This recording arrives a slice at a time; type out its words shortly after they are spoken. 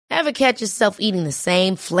Ever catch yourself eating the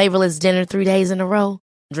same flavorless dinner 3 days in a row?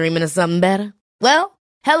 Dreaming of something better? Well,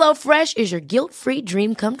 HelloFresh is your guilt-free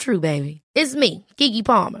dream come true, baby. It's me, Keke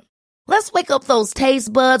Palmer. Let's wake up those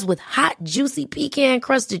taste buds with hot, juicy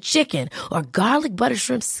pecan-crusted chicken or garlic butter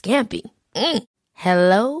shrimp scampi.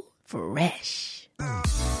 Hello Fresh.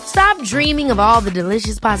 Stop dreaming of all the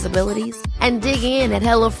delicious possibilities and dig in at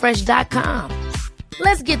HelloFresh.com.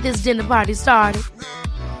 Let's get this dinner party started.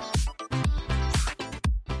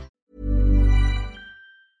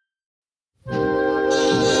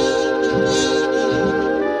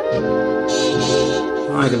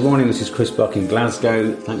 Hi, good morning. This is Chris Buck in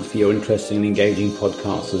Glasgow. Thanks for your interesting and engaging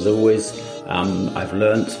podcast as always. I've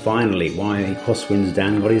learnt finally why Crosswinds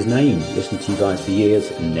Dan got his name. Listened to you guys for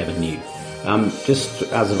years and never knew. Just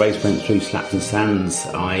as the race went through Slapton Sands,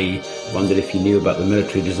 I wondered if you knew about the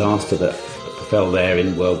military disaster that befell there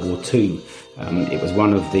in World War II. It was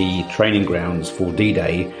one of the training grounds for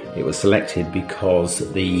D-Day. It was selected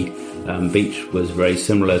because the beach was very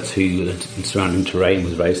similar to the surrounding terrain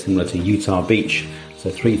was very similar to Utah Beach. So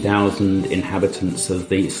 3,000 inhabitants of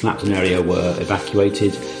the Slapton area were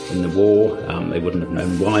evacuated in the war. They wouldn't have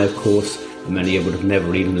known why, of course, and many would have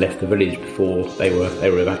never even left the village before they were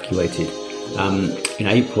evacuated. In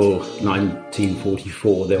April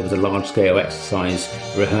 1944, there was a large-scale exercise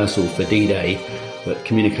rehearsal for D-Day, but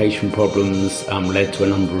communication problems led to a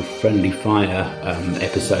number of friendly fire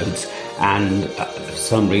episodes, and for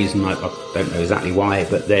some reason, I don't know exactly why,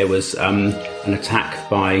 but there was an attack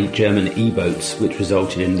by German E-boats which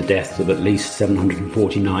resulted in the death of at least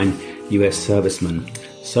 749 US servicemen.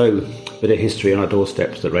 So, a bit of history on our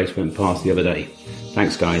doorsteps that race went past the other day.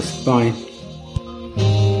 Thanks guys, bye.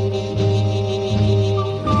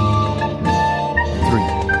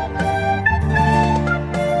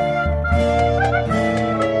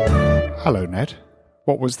 Hello, Ned.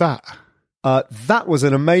 What was that? That was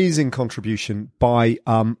an amazing contribution by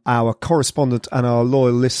our correspondent and our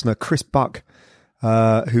loyal listener, Chris Buck,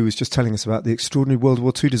 who was just telling us about the extraordinary World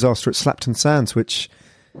War II disaster at Slapton Sands, which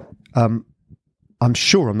I'm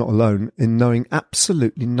sure I'm not alone in knowing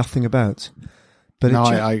absolutely nothing about. But no,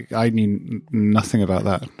 I knew nothing about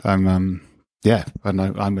that. I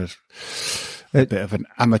know I'm a bit of an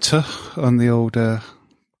amateur on the old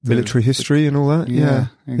military history and all that. Yeah,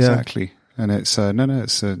 exactly. Yeah. And it's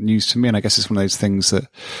it's news to me, and I guess it's one of those things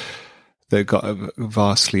that got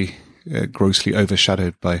vastly, grossly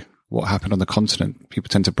overshadowed by what happened on the continent. People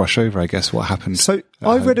tend to brush over, I guess, what happened. So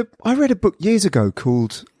I read a book years ago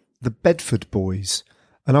called The Bedford Boys,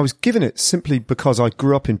 and I was given it simply because I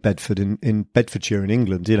grew up in Bedford, in Bedfordshire in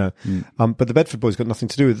England, you know. But The Bedford Boys got nothing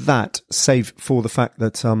to do with that, save for the fact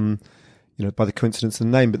that by the coincidence of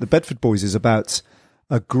the name. But The Bedford Boys is about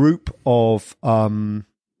a group of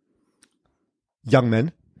young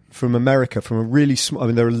men from America, from a really small,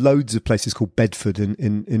 there are loads of places called Bedford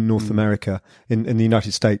in North America, in the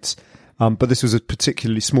United States. But this was a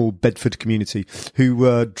particularly small Bedford community who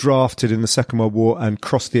were drafted in the Second World War and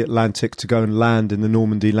crossed the Atlantic to go and land in the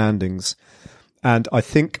Normandy landings. And I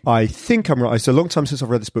think I'm right. It's a long time since I've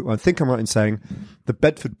read this book. I think I'm right in saying the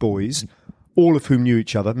Bedford Boys, all of whom knew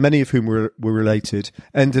each other, many of whom were related,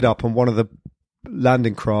 ended up on one of the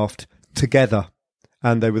landing craft together.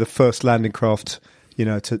 And they were the first landing craft,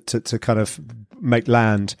 to kind of make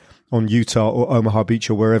land on Utah or Omaha Beach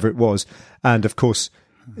or wherever it was. And of course,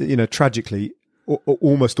 tragically,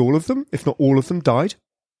 almost all of them, if not all of them, died.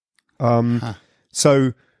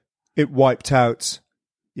 So it wiped out,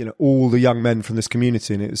 all the young men from this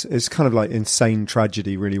community. And it's kind of like insane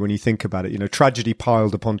tragedy, really, when you think about it. Tragedy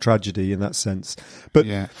piled upon tragedy in that sense. But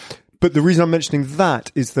the reason I'm mentioning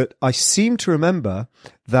that is that I seem to remember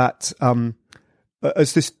that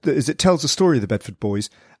as it tells the story of the Bedford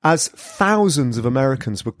Boys, as thousands of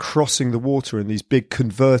Americans were crossing the water in these big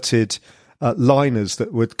converted liners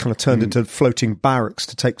that were kind of turned into floating barracks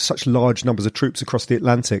to take such large numbers of troops across the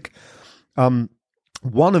Atlantic,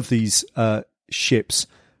 one of these ships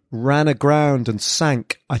ran aground and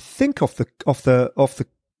sank, I think, off the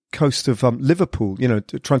coast of Liverpool,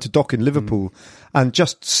 trying to dock in Liverpool, and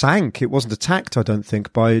just sank. It wasn't attacked, I don't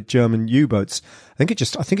think, by German U-boats. I think it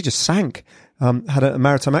just sank. Had a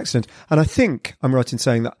maritime accident, and I think I'm right in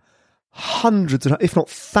saying that hundreds, if not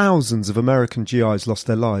thousands, of American GIs lost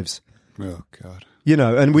their lives. Oh God!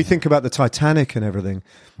 And we think about the Titanic and everything,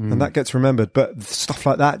 and that gets remembered. But stuff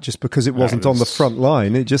like that, just because it wasn't on the front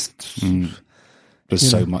line, it just there's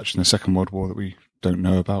so much in the Second World War that we don't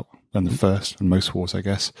know about, and the First and most wars, I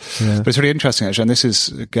guess. Yeah. But it's really interesting, actually. And this is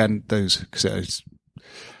again because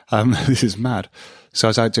this is mad. So I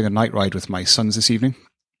was out doing a night ride with my sons this evening.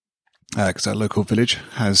 Because our local village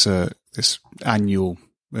has this annual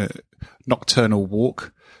nocturnal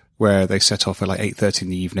walk where they set off at like 8:30 in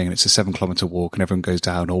the evening, and it's a 7-kilometer walk, and everyone goes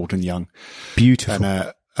down, old and young. Beautiful.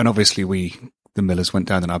 And obviously the Millers went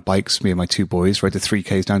down on our bikes. Me and my 2 boys rode the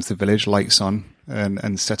 3Ks down to the village, lights on,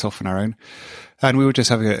 and set off on our own. And we were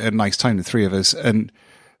just having a nice time, the 3 of us. And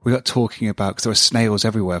we got talking about, because there were snails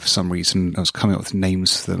everywhere for some reason. I was coming up with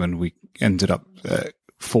names for them, and we ended up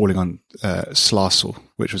falling on Slarsel,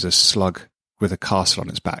 which was a slug with a castle on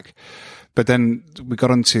its back. But then we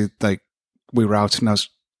got onto, like, we were out, and I was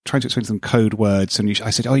trying to explain some code words, and I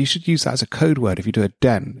said, you should use that as a code word if you do a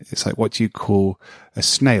den. It's like, what do you call a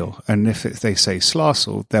snail? And if they say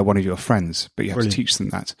Slarsel, they're one of your friends, but you have to teach them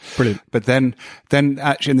that. Brilliant. But then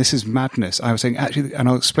actually, and this is madness, I was saying, actually, and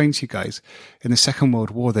I'll explain to you guys, in the Second World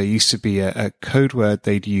War, there used to be a code word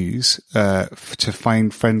they'd use to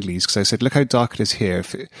find friendlies, because I said, look how dark it is here.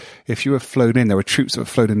 If you were flown in, there were troops that were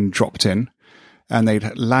flown in and dropped in, and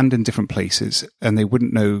they'd land in different places, and they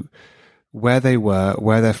wouldn't know where they were,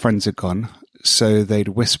 where their friends had gone, so they'd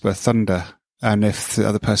whisper thunder, and if the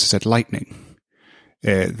other person said lightning,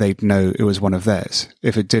 they'd know it was one of theirs.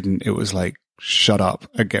 If it didn't, it was like, shut up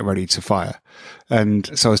and get ready to fire. And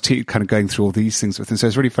so I was kind of going through all these things with them. So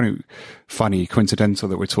it's really funny, coincidental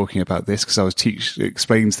that we're talking about this, because I was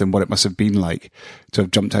explaining to them what it must have been like to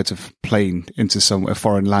have jumped out of a plane into a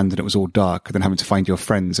foreign land, and it was all dark, and then having to find your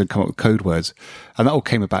friends and come up with code words. And that all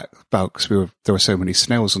came about because there were so many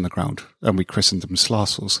snails on the ground, and we christened them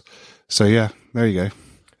Slarsels. So yeah, there you go.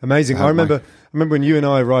 Amazing. I remember when you and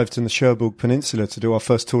I arrived in the Cherbourg Peninsula to do our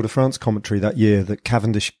first Tour de France commentary that year that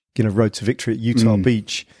Cavendish, rode to victory at Utah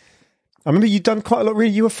Beach. I remember you'd done quite a lot of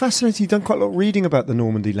reading. You were fascinated. You'd done quite a lot of reading about the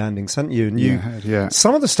Normandy landings, hadn't you? And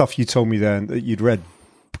some of the stuff you told me there that you'd read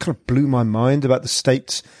kind of blew my mind about the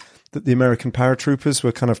state that the American paratroopers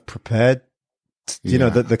were kind of prepared.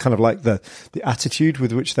 The kind of like the attitude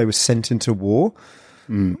with which they were sent into war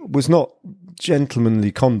was not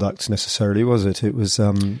gentlemanly conduct necessarily, was it? It was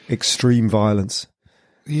extreme violence.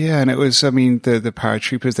 Yeah, and it was, the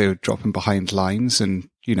paratroopers, they were dropping behind lines, and,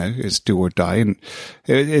 it's do or die. And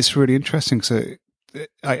it's really interesting. So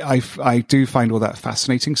I do find all that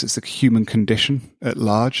fascinating, because it's the human condition at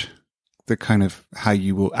large, the kind of how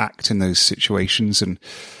you will act in those situations. And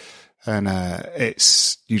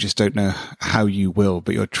it's, you just don't know how you will,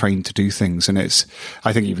 but you're trained to do things. And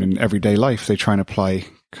I think even in everyday life, they try and apply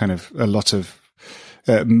kind of a lot of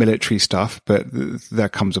military stuff, but there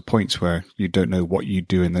comes a point where you don't know what you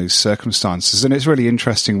do in those circumstances. And it's really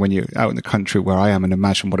interesting when you're out in the country where I am, and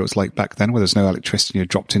imagine what it was like back then, where there's no electricity and you're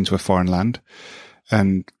dropped into a foreign land,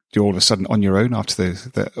 and you're all of a sudden on your own after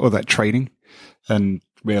all that training, and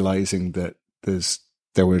realizing that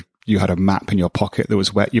you had a map in your pocket that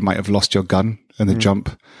was wet. You might have lost your gun in the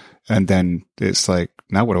jump, and then it's like,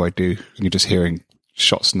 now what do I do? And you're just hearing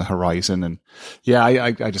shots on the horizon, and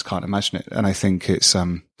I just can't imagine it. And I think it's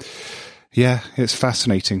it's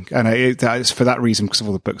fascinating, and it's for that reason, because of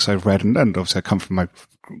all the books I've read, and obviously I come from my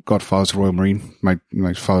godfather's Royal Marine,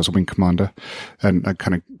 my father's a wing commander, and I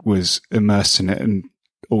kind of was immersed in it, and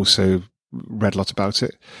also read a lot about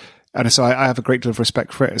it, and so I have a great deal of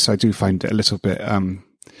respect for it. So I do find it a little bit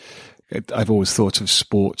I've always thought of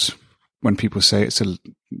sport, when people say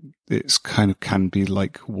it's kind of can be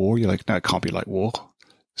like war, you're like, no, it can't be like war.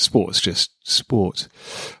 Sport's just sport.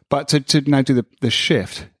 But to now do the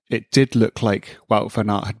shift, it did look like Wout van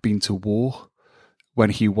Aert had been to war when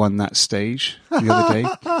he won that stage the other day.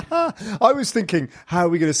 I was thinking, how are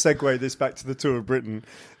we going to segue this back to the Tour of Britain?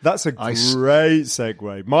 That's a great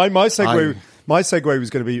segue. My segue was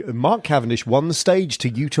going to be Mark Cavendish won the stage to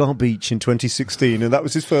Utah Beach in 2016, and that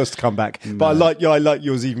was his first comeback. No. But I like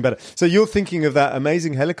yours even better. So you're thinking of that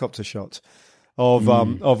amazing helicopter shot of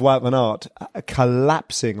Wout van Aert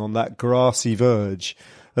collapsing on that grassy verge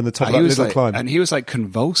and the top of that little climb, and he was like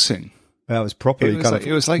convulsing. That was properly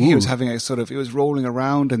it was like he was having he was rolling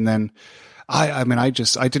around, and then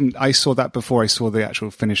I saw that before I saw the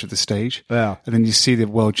actual finish of the stage. Yeah. And then you see the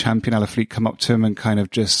world champion Alaphilippe come up to him and kind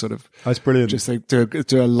of just sort of, that's brilliant. Just like do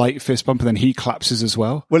a light fist bump, and then he collapses as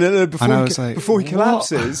well. Well, before he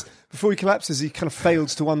collapses, he kind of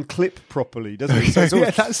fails to unclip properly, doesn't he? So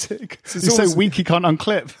that's it. He's so weak he can't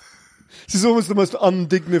unclip. This is almost the most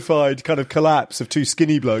undignified kind of collapse of two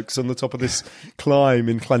skinny blokes on the top of this climb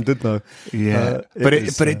in Llandudno. Yeah, but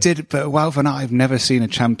Wout van Aert, I've never seen a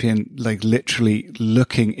champion like literally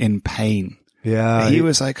looking in pain. Yeah, he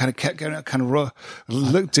was like kind of kept going,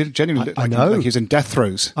 genuinely looked like he was in death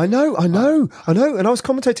throes. I know. And I was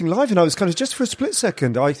commentating live, and I was kind of, just for a split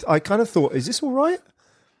second, I kind of thought, is this all right?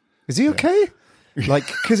 Is he okay? Like,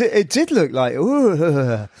 because it did look like,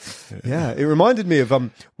 ooh, yeah. It reminded me of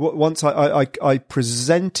once I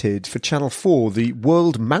presented for Channel 4 the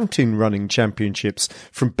World Mountain Running Championships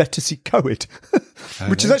from Battersea Coed,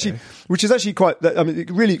 which is actually quite, I mean,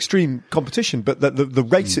 really extreme competition. But the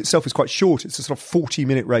race itself is quite short. It's a sort of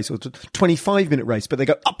 40-minute race or 25-minute race. But they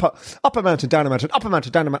go up a mountain, down a mountain, up a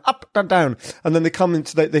mountain, down a mountain, up, down, down, and then they come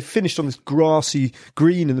into they finished on this grassy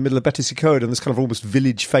green in the middle of Battersea Coed, and this kind of almost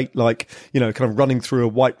village fete like, kind of running through a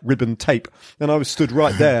white ribbon tape. And I was stood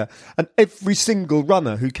right there, and every single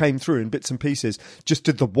runner who came through in bits and pieces just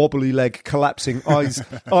did the wobbly leg collapsing,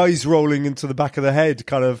 eyes rolling into the back of the head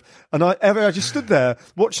kind of. And I just stood there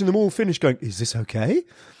watching them all finish going, is this okay?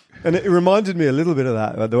 And it reminded me a little bit of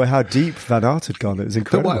that, the way how deep Van Aert had gone. It was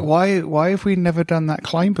incredible. But why have we never done that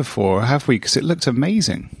climb before? Have we? Because it looked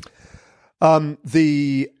amazing. So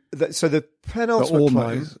the penultimate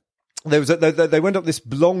climb, they went up this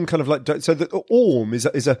long kind of like, so the Orme is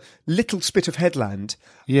a little spit of headland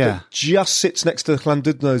that just sits next to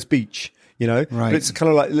Llandudno's beach, right. But it's kind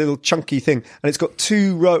of like a little chunky thing, and it's got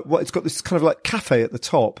it's got this kind of like cafe at the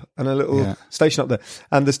top and a little station up there,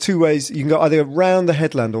 and there's two ways you can go, either around the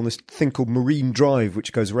headland on this thing called Marine Drive,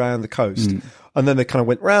 which goes around the coast, and then they kind of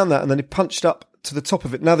went round that, and then it punched up to the top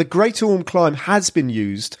of it. Now, the Great Orme climb has been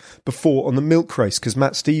used before on the Milk Race, because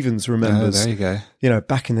Matt Stevens remembers, there you go.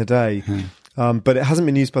 Back in the day. But it hasn't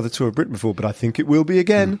been used by the Tour of Britain before, but I think it will be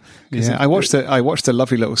again. Yeah, I watched a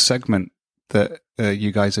lovely little segment that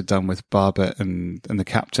you guys had done with Barbet and the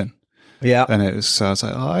captain. Yeah. And I was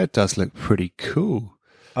like, it does look pretty cool.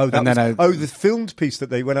 Oh, the filmed piece that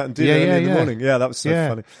they went out and did early in the morning. Yeah, that was so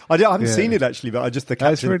funny. I haven't seen it actually, but I just the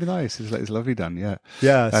captain. It's really nice. It's lovely done. Yeah.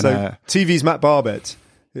 Yeah. And, so TV's Matt Barbet,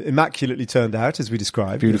 immaculately turned out as we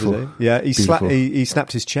described. Beautiful. Yeah. He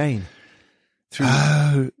snapped his chain.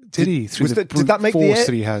 Did he? Through the did that make force the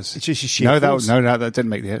that he has? It's just sheer force. No, that didn't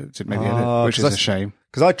make the edit. Didn't make the edit, which is a shame.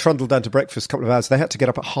 Because I trundled down to breakfast a couple of hours. They had to get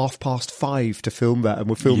up at 5:30 to film that, and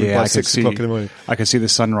we're filming by 6 o'clock in the morning. I could see the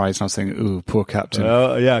sunrise, and I was thinking, "Ooh, poor Captain."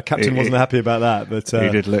 Captain wasn't happy about that, but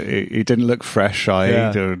he didn't look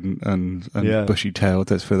fresh-eyed and bushy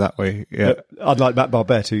tailed. Let's put it that way. Yeah, unlike Matt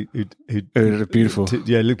Barbet, who looked beautiful.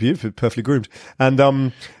 Looked beautiful, perfectly groomed,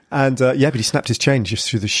 but he snapped his chain just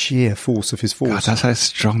through the sheer force of his force. God, that's how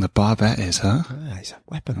strong the Barbet is, huh? Yeah, he's a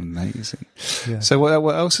weapon. Amazing. Yeah. So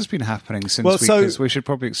what else has been happening since we should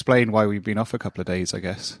probably explain why we've been off a couple of days, I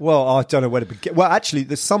guess. Well, I don't know where to begin. Well,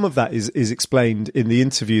 actually, some of that is explained in the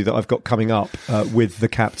interview that I've got coming up with the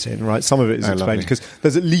captain, right? Some of it is explained because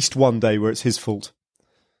there's at least one day where it's his fault.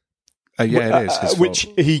 It is his fault. Which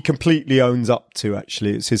he completely owns up to,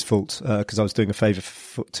 actually. It's his fault because I was doing a favour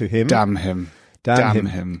to him. Damn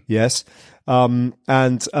him. Yes. But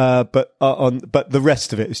the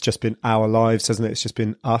rest of it has just been our lives, hasn't it? It's just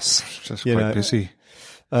been us. Just quite busy.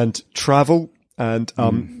 And travel. And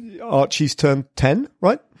Archie's turned 10,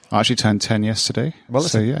 right? Archie turned 10 yesterday. Well,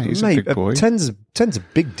 so he's a big boy. 10's a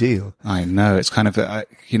big deal. I know. It's kind of,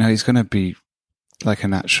 he's going to be like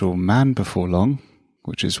an actual man before long,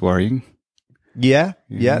 which is worrying. Yeah,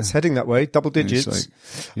 it's heading that way. Double digits.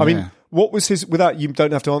 I mean, what was his, without, you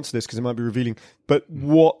don't have to answer this because it might be revealing, but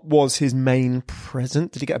what was his main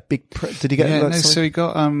present? Did he get a big, did he get so he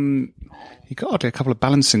got a couple of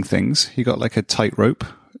balancing things. He got like a tight rope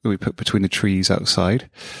that we put between the trees outside.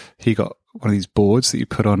 He got one of these boards that you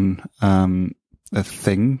put on, a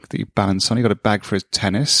thing that you balance on. He got a bag for his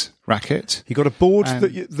tennis racket. He got a board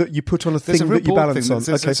that you put on a thing that you balance on.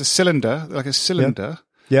 There's a cylinder, like a cylinder.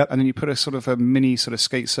 Yeah. And then you put a sort of a mini sort of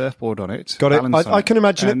skate surfboard on it. Got it. I can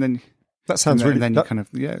imagine it. And then that sounds really. And then you kind of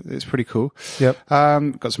it's pretty cool. Yep.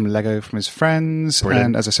 Got some Lego from his friends, brilliant.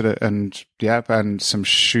 And as I said, and some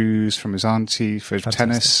shoes from his auntie for his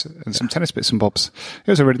tennis, and some tennis bits and bobs.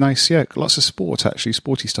 It was a really nice, lots of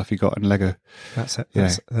sporty stuff he got in Lego. That's it.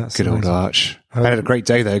 Yeah, that's good old Arch. I had a great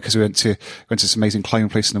day though because we went to this amazing climbing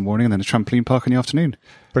place in the morning and then a trampoline park in the afternoon.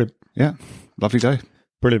 Brilliant. Yeah, lovely day.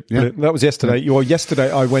 Brilliant. Yeah. Brilliant. That was yesterday.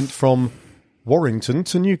 Yesterday I went from Warrington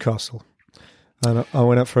to Newcastle. And I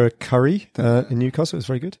went out for a curry in Newcastle. It was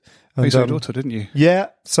very good. And, you saw your daughter, didn't you? Yeah.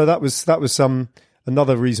 So that was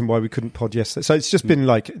another reason why we couldn't pod yesterday. So it's just been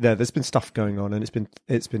like there's been stuff going on, and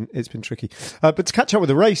it's been tricky. But to catch up with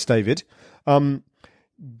the race, David,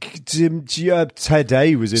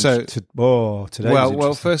 today was today.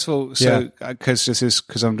 Well, first of all,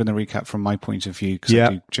 because I'm doing the recap from my point of view, because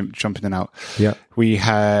I do jump in and out. Yeah, we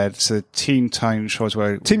had team time trials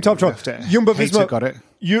where Jumbo Visma got it.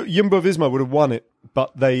 Jumbo Visma would have won it,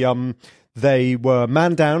 but they were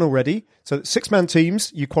man down already. So 6-man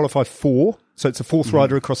teams, you qualify 4. So it's a fourth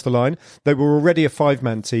rider across the line. They were already a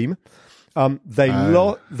 5-man team.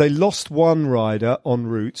 They lost one rider en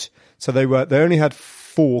route, so they only had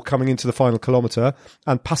 4 coming into the final kilometre,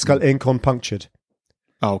 and Pascal Encorn punctured.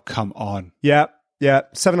 Oh, come on! Yeah,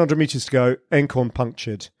 700 metres to go. Encorn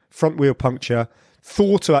punctured, front wheel puncture.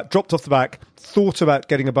 Dropped off the back. Thought about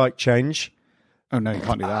getting a bike change. Oh no, you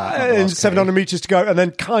can't do that. And 700 metres to go, and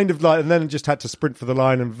then just had to sprint for the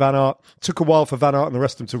line. And Van Aert took a while for Van Aert and the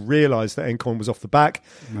rest of them to realise that Encorn was off the back.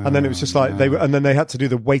 And then it was just like and then they had to do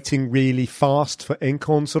the waiting really fast for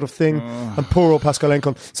Encorn sort of thing. And poor old Pascal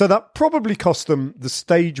Encorn. So that probably cost them the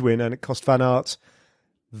stage win, and it cost Van Aert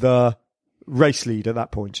the race lead at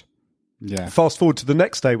that point. Yeah. Fast forward to the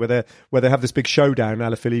next day where they have this big showdown,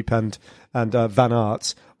 Alaphilippe and Van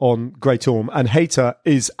Aert on Great Orme, and Hayter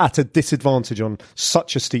is at a disadvantage on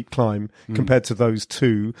such a steep climb compared to those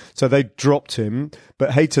two. So they dropped him,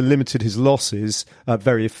 but Hayter limited his losses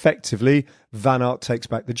very effectively. Van Aert takes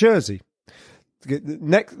back the jersey.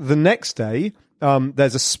 The next day,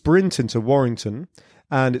 there's a sprint into Warrington,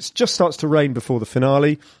 and it just starts to rain before the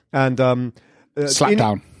finale. And slap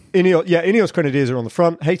down. Ineos Grenadiers are on the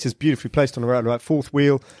front. Hayter's beautifully placed on around about 4th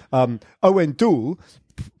wheel. Owen Doul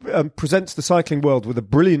presents the cycling world with a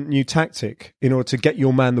brilliant new tactic in order to get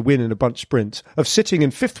your man the win in a bunch sprint, of sitting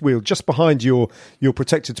in 5th wheel just behind your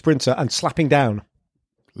protected sprinter and slapping down.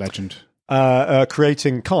 Legend.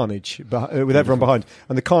 Creating carnage with everyone behind.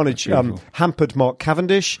 And the carnage hampered Mark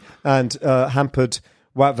Cavendish and hampered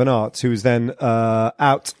Wout van Aert, who was then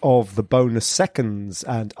out of the bonus seconds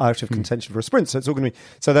and out of contention for a sprint. So it's all going to be.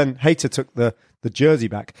 So then Hayter took the jersey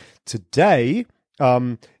back. Today,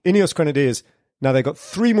 Ineos Grenadiers. Now they've got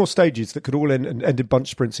 3 more stages that could all end in bunch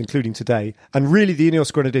sprints, including today. And really, the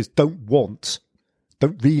Ineos Grenadiers don't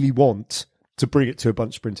really want to bring it to a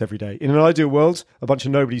bunch sprint every day. In an ideal world, a bunch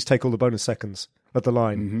of nobodies take all the bonus seconds at the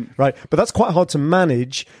line, right? But that's quite hard to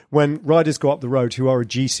manage when riders go up the road who are a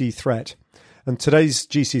GC threat. And today's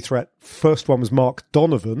GC threat, first one was Mark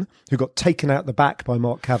Donovan, who got taken out the back by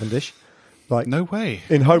Mark Cavendish. Like, no way.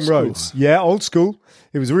 In home roads. Yeah, old school.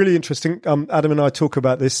 It was really interesting. Adam and I talk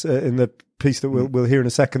about this in the piece that we'll hear in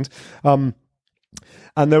a second. And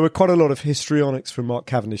there were quite a lot of histrionics from Mark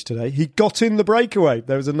Cavendish today. He got in the breakaway.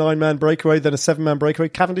 There was a 9-man breakaway, then a 7-man breakaway.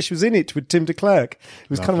 Cavendish was in it with Tim de Klerk. It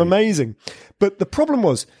was kind of amazing. But the problem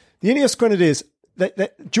was, the Ineos Grenadiers,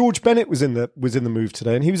 George Bennett was in the move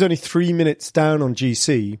today, and he was only 3 minutes down on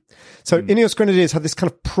GC. So Ineos Grenadiers had this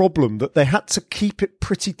kind of problem that they had to keep it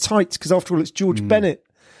pretty tight, because after all, it's George Bennett.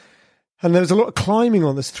 And there was a lot of climbing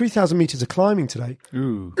on this. 3,000 metres of climbing today.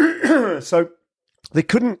 Ooh. So they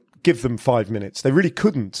couldn't give them 5 minutes. They really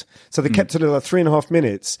couldn't. So they kept it at like 3.5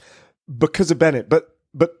 minutes because of Bennett. But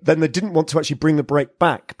then they didn't want to actually bring the break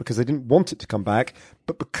back because they didn't want it to come back.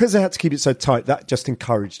 But because they had to keep it so tight, that just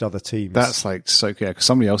encouraged other teams. That's like so, because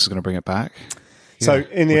somebody else is going to bring it back. So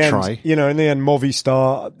in the end,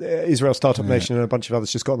 Movistar, Israel Startup Nation, and a bunch of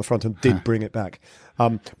others just got on the front and did bring it back.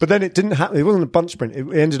 But then it didn't happen. It wasn't a bunch sprint. It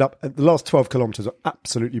ended up the last 12 kilometres were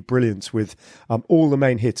absolutely brilliant with all the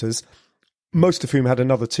main hitters, most of whom had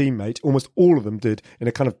another teammate. Almost all of them did, in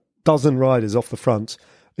a kind of dozen riders off the front,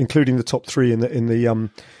 including the top 3 in the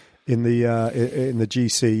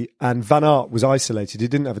GC. And Van Aert was isolated. He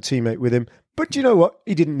didn't have a teammate with him. But you know what?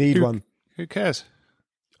 He didn't need one. Who cares?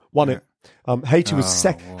 Won it. Hayter was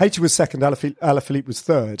second. Hayter was second. Alaphilippe was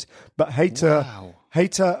third. But Hayter,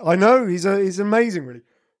 I know he's amazing. Really,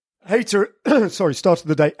 Hayter. Started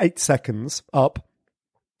the day 8 seconds up.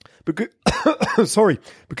 Because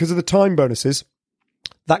of the time bonuses,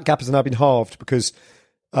 that gap has now been halved because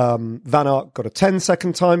Van Aert got a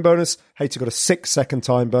 10-second time bonus. Hayter got a 6-second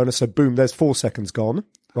time bonus. So boom, there's 4 seconds gone.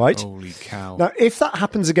 Right. Holy cow! Now, if that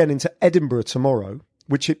happens again into Edinburgh tomorrow,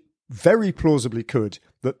 which it very plausibly could,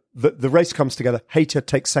 that the race comes together, Hayter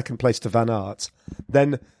takes second place to Van Aert,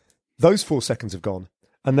 then those 4 seconds have gone.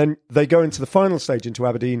 And then they go into the final stage, into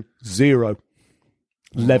Aberdeen, 0.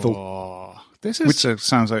 Level. Oh,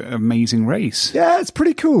 sounds like an amazing race. Yeah, it's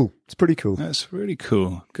pretty cool. That's really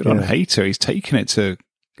cool. Good on Hayter. He's taken it to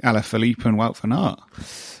Alaphilippe and Wout van Aert.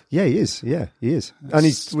 Yeah, he is. Yeah, he is. And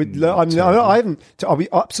he's I haven't, I'll be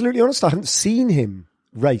absolutely honest, I haven't seen him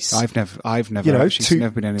race. I've never actually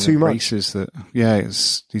never been in any races that. Yeah,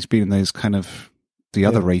 he's been in those kind of the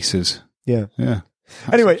other races. Yeah. That's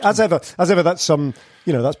anyway, as ever, that's that's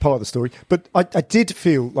part of the story. But I did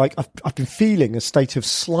feel like I've been feeling a state of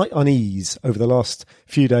slight unease over the last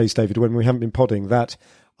few days, David, when we haven't been podding. That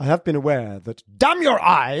I have been aware that "damn your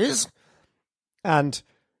eyes" and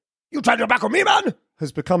 "you turned your back on me, man"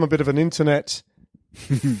 has become a bit of an internet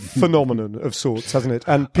phenomenon of sorts, hasn't it?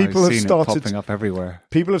 And people have started popping up everywhere.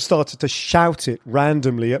 People have started to shout it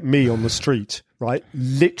randomly at me on the street. Right,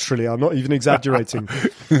 literally, I'm not even exaggerating.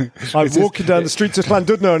 I'm walking down the streets of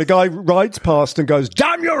Llandudno, and a guy rides past and goes,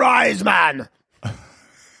 "Damn your eyes, man!"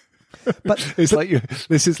 This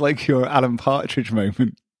is like your Alan Partridge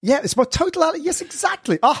moment. Yeah, it's my total Alan. Yes,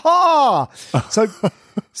 exactly. Aha!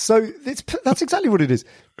 So that's exactly what it is.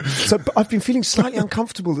 So, but I've been feeling slightly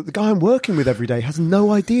uncomfortable that the guy I'm working with every day has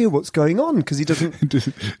no idea what's going on because he doesn't.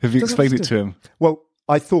 Have you explained it to him? Well,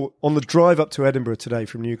 I thought on the drive up to Edinburgh today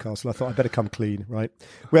from Newcastle, I thought I'd better come clean, right?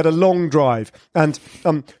 We had a long drive, and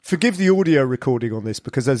forgive the audio recording on this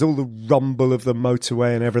because there's all the rumble of the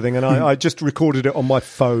motorway and everything, and I just recorded it on my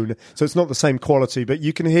phone, so it's not the same quality, but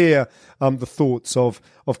you can hear the thoughts of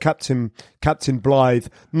Captain Blythe,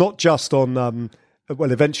 not just on,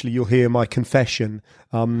 well, eventually you'll hear my confession,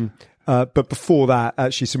 but before that,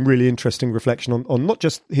 actually some really interesting reflection on not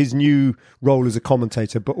just his new role as a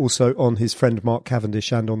commentator, but also on his friend Mark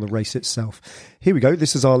Cavendish and on the race itself. Here we go.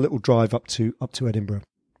 This is our little drive up to Edinburgh.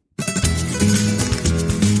 I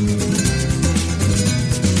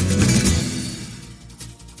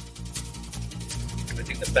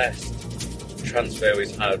think the best transfer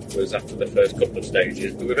we've had was after the first couple of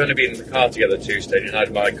stages, but we've only been in the car together 2 stages. I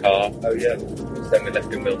had my car. Oh yeah. Then we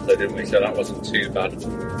left in Wiltshire, didn't we? So that wasn't too bad.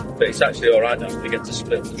 But it's actually all right now. We get to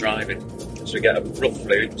split the driving, so we get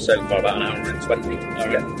roughly so far about an hour and 20,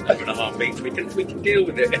 hour and a half each. We can deal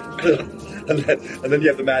with it. and then you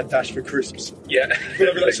have the mad dash for crisps. Yeah,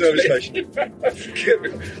 whatever that service station.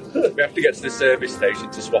 We have to get to the service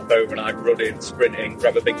station to swap over, and I run in, sprint in,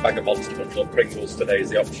 grab a big bag of Monster Munch or Pringles. Today is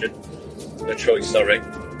the option, the choice. Sorry.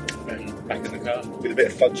 And back in the car with a bit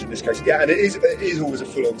of fudge in this case. Yeah, and it is always a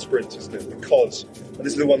full-on sprint, isn't it? Because, and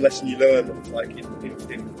this is the one lesson you learn, like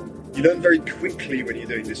you learn very quickly when you're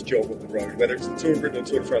doing this job on the road, whether it's the Tour of Britain or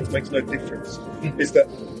Tour de France, makes no difference. Is that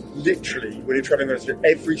literally when you're travelling around the street,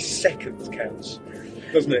 every second counts,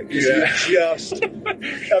 doesn't it? Because you just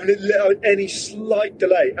having any slight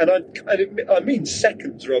delay, and I mean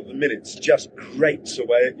seconds rather than minutes, just grates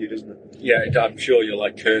away at you, doesn't it? Yeah, I'm sure you're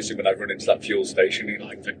like cursing when I run into that fuel station. You're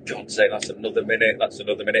like, for God's sake, that's another minute.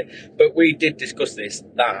 But we did discuss this,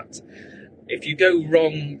 that if you go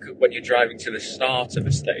wrong when you're driving to the start of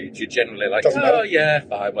a stage, you're generally like, yeah,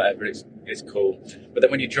 fine, whatever, it's cool. But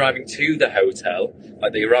then when you're driving to the hotel,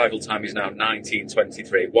 like the arrival time is now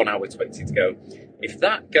 19:23, 1 hour 20 to go. If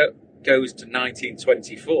that goes to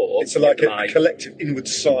 19:24, it's like a collective inward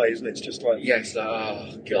sigh, isn't it? It's just like, yes,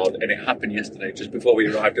 oh God. And it happened yesterday, just before we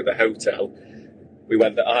arrived at the hotel.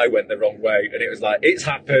 I went the wrong way, and it was like, it's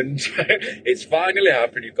happened. It's finally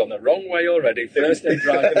happened. You've gone the wrong way already. First day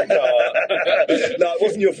driving the car. No, it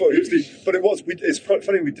wasn't your fault. It's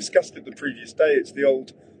funny, we discussed it the previous day. It's the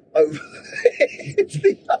old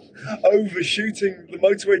overshooting the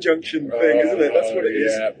motorway junction thing, isn't it? That's what it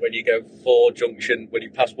is. Yeah, when you go when you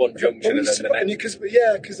pass one junction and then the next.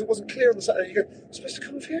 Because it wasn't clear on the Saturday. You go, I'm supposed to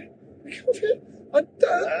come off here? We come off here?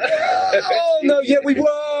 Oh no! Yeah, we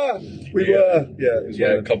were.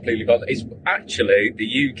 Yeah, completely gone. It's actually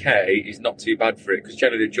the UK is not too bad for it because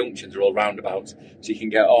generally the junctions are all roundabouts, so you can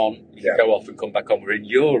get on, you can go off and come back on. We're in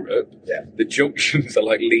Europe. Yeah. The junctions are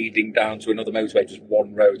like leading down to another motorway, just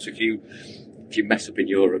one road. So if you mess up in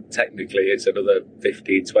Europe, technically it's another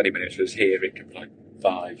 15-20 minutes. Whereas here it can be like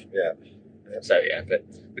 5. Yeah. So yeah, but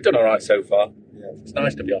we've done all right so far. Yeah. It's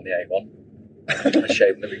nice to be on the A1. A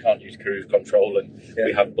shame that we can't use cruise control and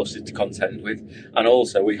we have buses to contend with, and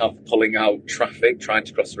also we have pulling out traffic trying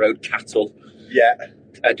to cross the road, cattle. Yeah,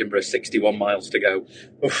 Edinburgh, 61 miles to go.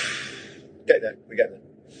 Get there, we get there.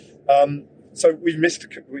 So me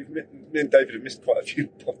and David have missed quite a few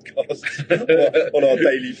podcasts on our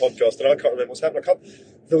daily podcast, and I can't remember what's happened.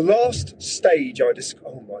 The last stage oh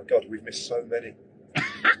my God, we've missed so many.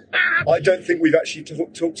 I don't think we've actually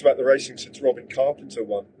talked about the racing since Robin Carpenter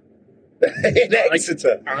won. In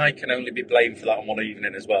Exeter. I can only be blamed for that on one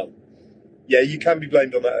evening as well. Yeah, you can be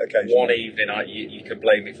blamed on that occasion. One evening, you can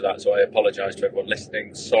blame me for that, so I apologise to everyone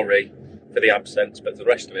listening. Sorry for the absence, but the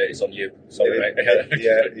rest of it is on you. Sorry, mate.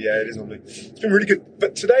 Yeah, it is on me. It's been really good.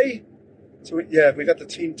 But today, we've had the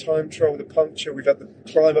team time trial with a puncture. We've had the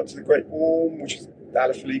climb up to the Great Orme, which is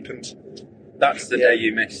Alaphilippe, and that's the day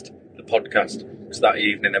you missed the podcast. It was that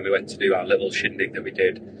evening, then we went to do our little shindig that we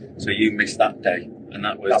did. So you missed that day. And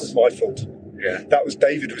that was my fault. Yeah. That was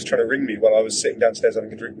David was trying to ring me while I was sitting downstairs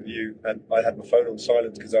having a drink with you, and I had my phone on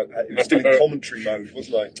silent because it was still in commentary mode,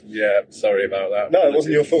 wasn't I? Yeah, sorry about that. No, it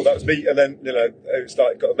wasn't your fault. That was me. And then it was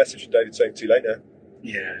like, got a message from David saying, "Too late now."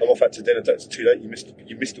 Yeah. I'm off out to dinner. It's too late. You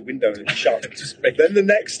missed the window and it's shut. Then the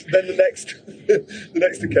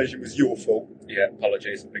next occasion was your fault. Yeah,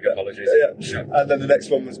 apologies. Big apologies. Yeah. And then the next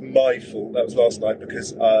one was my fault. That was last night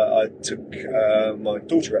because I took my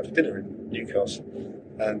daughter out for dinner in Newcastle,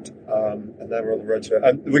 and now we're on the road to it.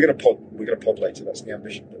 And we're going to pod later. That's the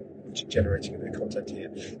ambition, but we're generating a bit of content here.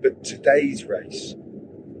 But today's race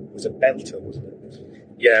was a belter, wasn't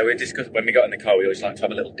it? Yeah, we discussed when we got in the car. We always like to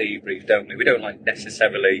have a little debrief, don't we? We don't like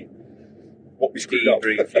necessarily what we screwed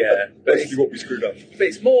debrief, up. Yeah, basically what we screwed up. But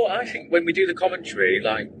it's more, I think, when we do the commentary,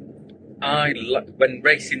 like. When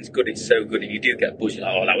racing's good, it's so good, and you do get buzzed,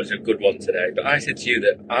 like, oh, that was a good one today. But I said to you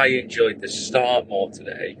that I enjoyed the start more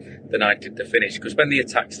today than I did the finish, because when the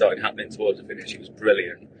attack started happening towards the finish, it was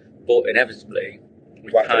brilliant. But inevitably,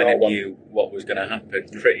 we kind of knew what was going to happen,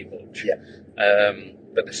 pretty much. Yeah.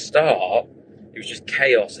 But the start, it was just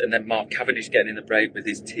chaos, and then Mark Cavendish getting in the break with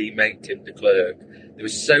his teammate Tim de Klerk. There were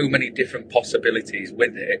so many different possibilities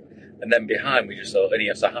with it, and then behind we just thought,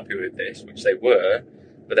 Ineos are happy with this, which they were.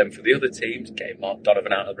 But then for the other teams, getting Mark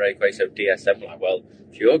Donovan out of the breakaway, so DSM were like, well,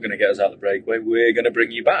 if you're going to get us out of the breakaway, we're going to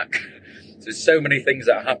bring you back. So there's so many things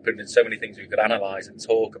that happened and so many things we could analyse and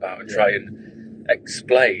talk about and try and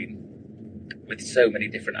explain with so many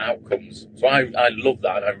different outcomes. So I love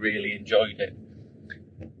that, and I really enjoyed it.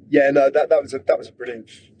 Yeah, no, that was a brilliant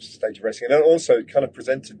stage of racing, and also it kind of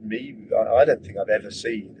presented me. I don't think I've ever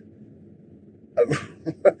seen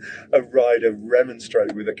a rider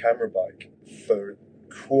remonstrate with a camera bike for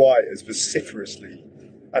quite as vociferously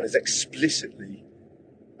and as explicitly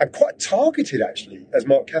and quite targeted, actually, as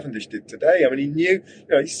Mark Cavendish did today. I mean, he knew,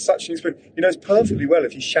 he's such an expert. He knows perfectly well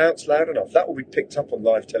if he shouts loud enough, that will be picked up on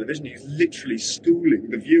live television. He's literally schooling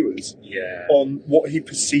the viewers on what he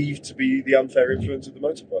perceived to be the unfair influence of the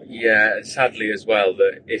motorbike. Yeah, and sadly as well,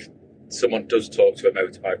 that if someone does talk to a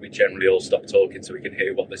motorbike, we generally all stop talking so we can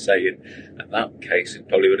hear what they're saying. In that case, it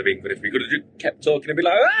probably would have been good if we could have just kept talking and be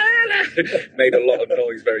like, made a lot of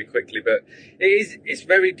noise very quickly. But it's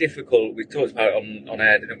very difficult. We talked about it on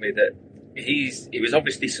air, didn't we, that he was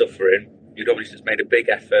obviously suffering. He'd obviously just made a big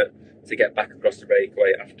effort to get back across the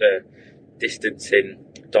breakaway after distancing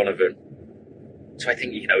Donovan. So I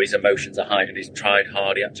think, his emotions are high, and he's tried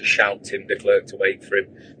hard. He had to shout Tim de Klerk to wait for him,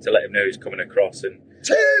 to let him know he's coming across. And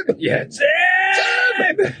Tim! Yeah,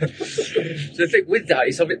 Tim! So I think with that,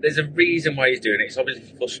 there's a reason why he's doing it. He's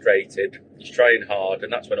obviously frustrated. He's trying hard,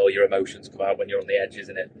 and that's when all your emotions come out, when you're on the edge,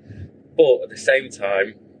 isn't it? But at the same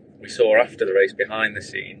time, we saw after the race, behind the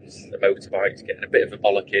scenes, the motorbikes getting a bit of a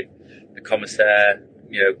bollocking. The commissaire,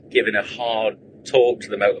 giving a hard talk to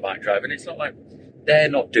the motorbike driver. And it's not like they're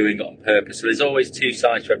not doing it on purpose. So there's always two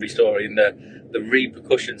sides to every story. And the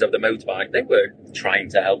repercussions of the motorbike, they were trying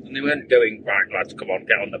to help, and they weren't going, right, lads, come on,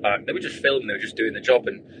 get on the back. They were just filming, they were just doing the job.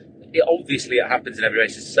 And it happens in every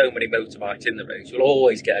race. There's so many motorbikes in the race, you'll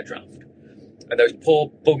always get a draft. And those poor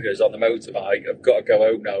buggers on the motorbike have got to go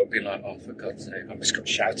home now and be like, oh, for God's sake, I just got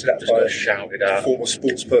shouted at. Former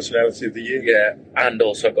sports personality of the year. Yeah, and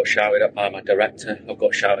also I got shouted at by my director. I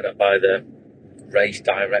got shouted at by the race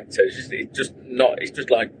director. It's just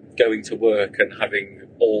like going to work and having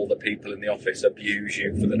all the people in the office abuse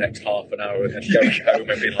you for the next half an hour and then going home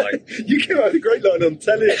and being like... You came out with a great line on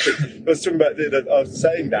telly. I was talking about I was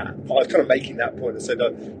saying that. I was kind of making that point. I said,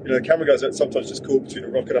 the camera guys are sometimes just caught between a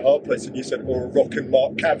rock and a hard place, and you said, or a rock and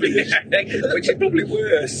Mark Cavendish. Which is probably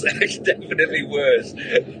worse. It's definitely worse.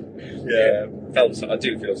 Yeah. I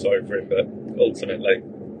do feel sorry for him, but ultimately,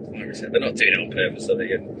 like I said, they're not doing it on purpose, are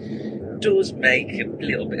they? And it does make a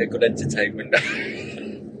little bit of good entertainment.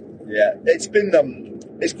 Yeah, it's been...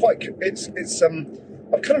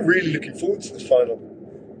 I'm kind of really looking forward to the final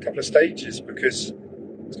couple of stages, because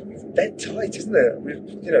it's going to be dead tight, isn't it?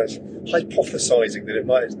 It's hypothesising that they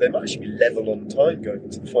might actually be level on time going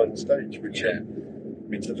into the final stage, which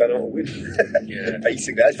means that Van Aert will win. Yeah.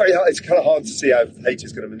 Basically, it's very hard. It's kind of hard to see how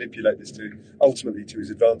Hayter's going to manipulate this ultimately to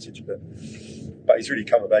his advantage, but he's really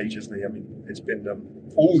come of age, hasn't he? I mean, it's been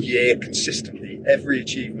all year consistently, every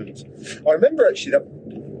achievement. I remember actually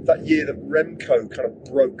that year that Remco kind of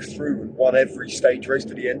broke through and won every stage race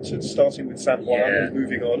that he entered, starting with San Juan and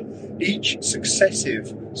moving on. Each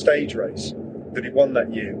successive stage race that he won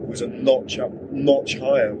that year was a notch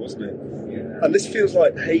higher, wasn't it? Yeah. And this feels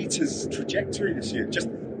like Hayter's trajectory this year, just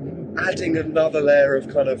adding another layer of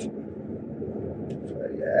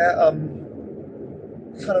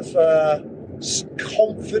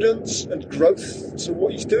confidence and growth to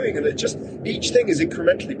what he's doing, and each thing is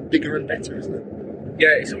incrementally bigger and better, isn't it?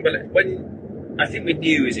 Yeah, it's unbelievable. When I think we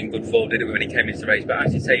knew he was in good form, didn't we, when he came into the race? But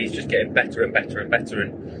as you say, he's just getting better and better and better.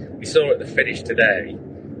 And we saw at the finish today,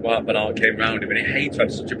 Wout van Aert came round him, and Hayter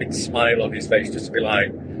had such a big smile on his face, just to be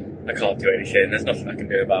like, I can't do anything. There's nothing I can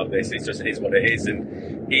do about this. It just is what it is.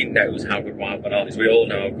 And he knows how good Wout van Aert is. We all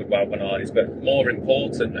know how good Wout van Aert is. But more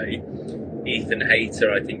importantly, Ethan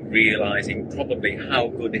Hayter, I think, realising probably how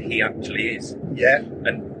good he actually is. Yeah.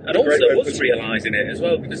 And also us realising it as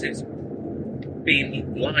well, because it's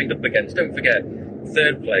being lined up against, don't forget,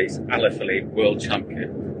 third place, Alaphilippe, world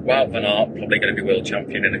champion. Wout van Aert, probably going to be world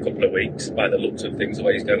champion in a couple of weeks by the looks of things, the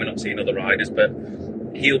way he's going. We're not seeing other riders, but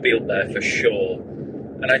he'll be up there for sure.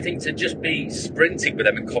 And I think to just be sprinting with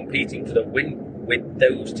them and competing for the win with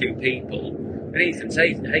those two people, and Ethan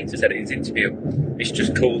Hayter said in his interview, it's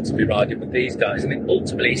just cool to be riding with these guys. And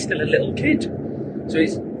ultimately, he's still a little kid. So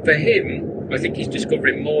for him, I think he's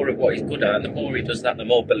discovering more of what he's good at. And the more he does that, the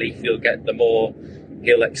more belief he'll get, the more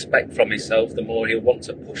he'll expect from himself, the more he'll want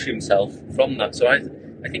to push himself from that. So I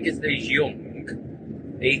think as he's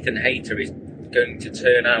young, Ethan Hayter is going to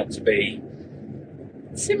turn out to be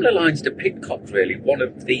similar lines to Pidcock, really, one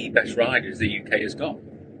of the best riders the UK has got.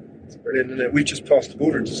 It's brilliant, isn't it? We've just passed the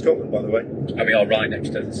border into Scotland, by the way. And we are right next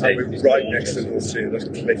to the sea. We're right next to the North Sea, those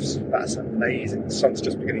cliffs. That's amazing. The sun's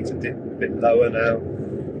just beginning to dip a bit lower now.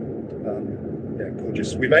 Yeah,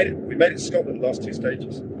 gorgeous. We made it to Scotland, the last two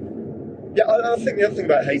stages. Yeah, I think the other thing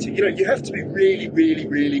about Hayter, you have to be really, really,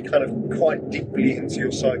 really kind of quite deeply into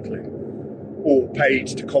your cycling or paid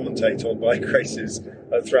to commentate on bike races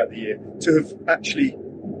throughout the year to have actually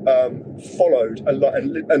followed a lot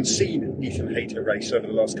and seen Ethan Hayter race over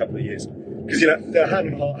the last couple of years. Because,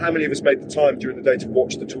 how many of us made the time during the day to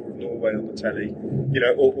watch the Tour of Norway on the telly,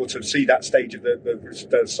 or to see that stage of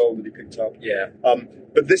the Sol that he picked up. Yeah.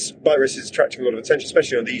 But this bike race is attracting a lot of attention,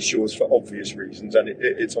 especially on these shores for obvious reasons, and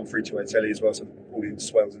it's on free-to-air telly as well, so the audience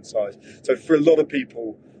swells in size. So for a lot of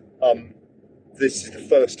people, this is the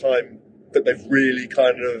first time that they've really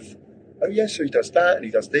kind of, oh yeah, so he does that and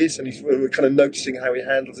he does this, and we're kind of noticing how he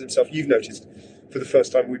handles himself. You've noticed for the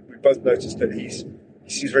first time, we both noticed that he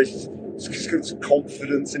seems very, he's got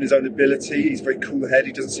confidence in his own ability. He's very cool-headed.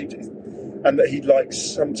 He doesn't seem to. And that he likes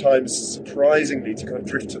sometimes, surprisingly, to kind of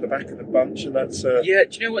drift to the back of the bunch, and that's... Yeah,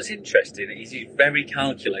 do you know what's interesting? He's very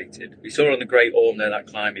calculated. We saw on the Great Orme there, that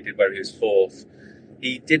climb he did where he was fourth.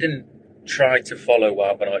 He didn't try to follow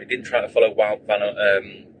Wout van Aert. He didn't try to follow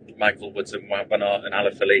Michael Woods and Wout van Aert and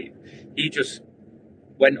Alaphilippe. He just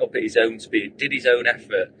went up at his own speed, did his own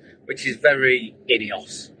effort, which is very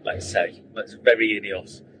Ineos, let's say. That's very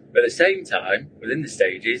Ineos. But at the same time, within the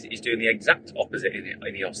stages, he's doing the exact opposite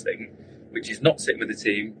Ineos thing, which is not sitting with the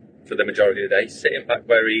team for the majority of the day, sitting back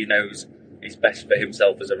where he knows is best for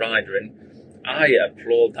himself as a rider. And I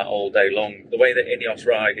applaud that all day long. The way that Ineos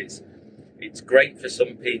ride, it's great for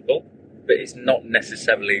some people, but it's not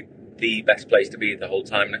necessarily the best place to be the whole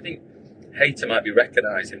time. And I think Hayter might be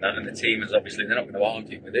recognising that, and the team is obviously, they're not going to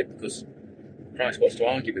argue with it, because Christ, what's to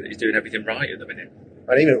argue with it? He's doing everything right at the minute.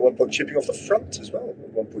 And even at one point chipping off the front as well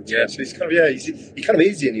at one point. Yeah. So he's kind of, he kind of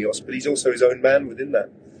is Ineos, but he's also his own man within that.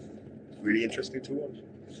 Really interesting to watch.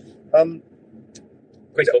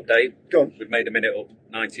 Quick update. Go on. We've made a minute up.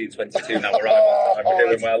 19:22 now. We're right on time.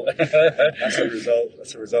 We're doing well. That's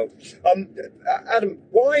a result. Adam,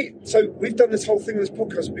 why? So we've done this whole thing on this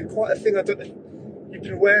podcast. It's been quite a thing. I don't know if you've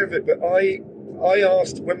been aware of it, but I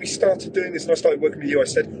asked when we started doing this and I started working with you. I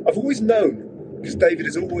said I've always known, because David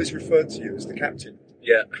has always referred to you as the captain.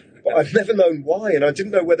 Yeah. But I've never known why, and I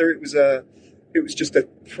didn't know whether it was just a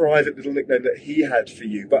private little nickname that he had for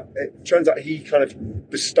you, but it turns out he kind of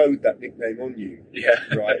bestowed that nickname on you. Yeah.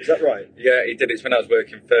 Right, is that right? Yeah, he did it when I was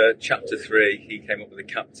working for Chapter 3. He came up with the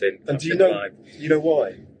captain. And do you know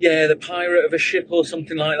why? Yeah, the pirate of a ship or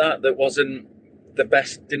something like that wasn't the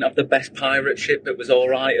best, didn't have the best pirate ship, but was all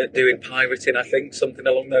right at doing pirating, I think, something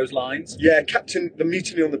along those lines. Yeah, the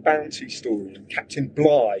Mutiny on the Bounty story, Captain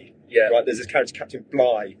Bligh. Yeah. Right, there's this character, Captain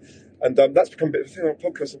Bligh, and that's become a bit of a thing on our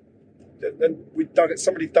podcast. And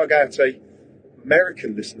somebody dug out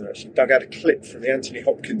American listener actually dug out a clip from the Anthony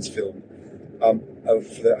Hopkins film of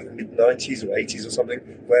the mid-90s or 80s or something,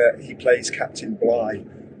 where he plays Captain Bligh.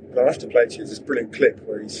 And I'll have to play it to you. There's this brilliant clip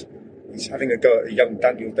where he's having a go at a young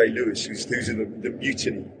Daniel Day-Lewis who's in the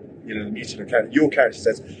mutiny, the mutiny character. Your character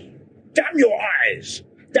says, "Damn your eyes!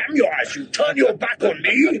 Damn your eyes! You turn your back on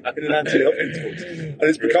me!" in an Anthony Hopkins voice. And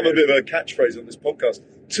it's become a bit of a catchphrase on this podcast,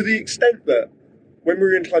 to the extent that when we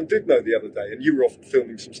were in Llandudno the other day, and you were off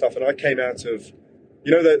filming some stuff, and I came out of,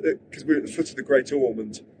 because we were at the foot of the Great Orme,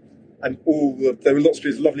 and there were lots of, it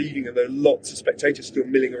was a lovely evening, and there were lots of spectators still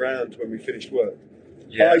milling around when we finished work.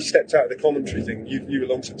 Yeah. I stepped out of the commentary thing. You were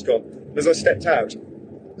long since gone. And as I stepped out,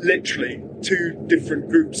 literally 2 different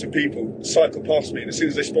groups of people cycled past me, and as soon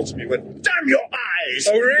as they spotted me, went, "Damn your eyes!"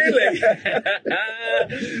 Oh, really?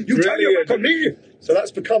 You turn your back on me! So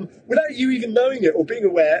that's become, without you even knowing it or being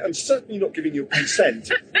aware, and certainly not giving your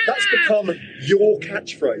consent, that's become your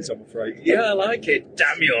catchphrase, I'm afraid. Yeah, I like it.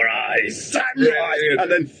 Damn your eyes. Damn your eyes.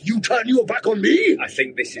 And then you turn your back on me. I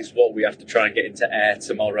think this is what we have to try and get into air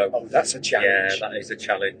tomorrow. Oh, that's a challenge. Yeah, that is a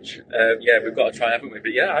challenge. We've got to try, haven't we?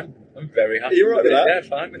 But yeah, I'm very happy. You're right with that? Yeah,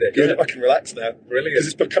 fine with it. Good. Yeah. I can relax now. Brilliant.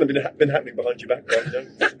 Because it's kind of been happening behind your back, right?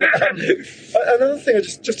 Another thing,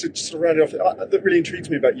 just to sort of round it off, that really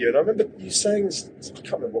intrigues me about you, and I remember you saying this, I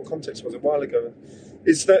can't remember what context it was, a while ago,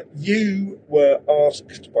 is that you were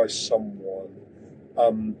asked by someone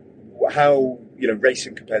how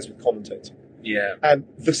racing compares with commentating. Yeah. And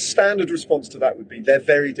the standard response to that would be, they're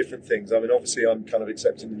very different things. I mean, obviously, I'm kind of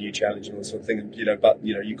accepting the new challenge and all that sort of thing, and, but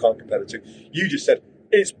you can't compare the two. You just said,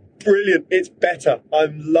 it's brilliant, it's better.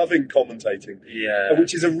 I'm loving commentating. Yeah.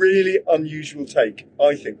 Which is a really unusual take,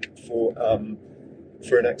 I think, for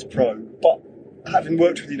an ex-pro. But having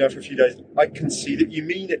worked with you now for a few days, I can see that you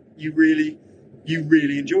mean it. You really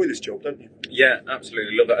enjoy this job, don't you? Yeah,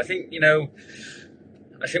 absolutely love it. I think,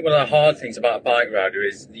 I think one of the hard things about a bike rider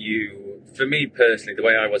is for me personally, the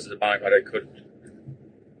way I was as a bike rider,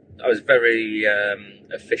 I was very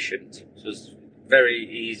efficient. So it was very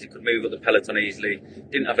easy, could move up the peloton easily,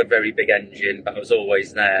 didn't have a very big engine, but I was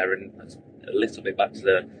always there, and that's a little bit back to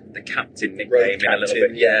the captain nickname in a little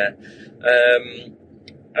bit. Yeah.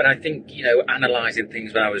 And I think, analysing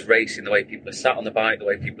things when I was racing, the way people are sat on the bike, the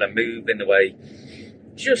way people are moving, the way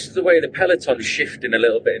the peloton's shifting a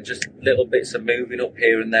little bit, and just little bits of moving up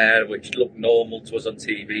here and there, which look normal to us on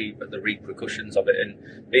TV, but the repercussions of it,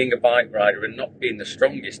 and being a bike rider and not being the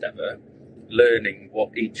strongest ever, learning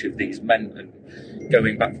what each of these meant, and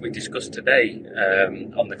going back, we discussed today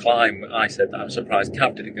on the climb, I said that I'm surprised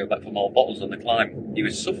Cav didn't go back for more bottles on the climb. He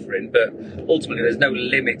was suffering, but ultimately there's no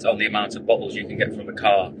limit on the amount of bottles you can get from a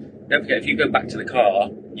car. Don't forget, if you go back to the car,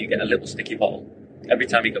 you get a little sticky bottle. Every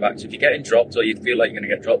time you go back, so if you're getting dropped or you feel like you're going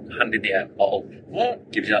to get dropped, hand in the air bottle.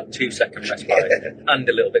 Gives you that 2-second respite and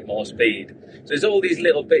a little bit more speed. So there's all these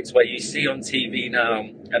little bits where you see on TV now,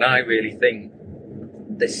 and I really think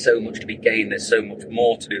there's so much to be gained, there's so much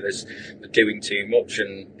more to do, there's doing too much,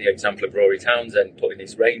 and the example of Rory Townsend putting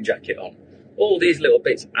his rain jacket on. All these little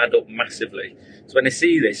bits add up massively. So when I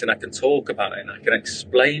see this and I can talk about it and I can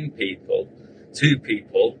explain to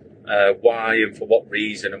people why and for what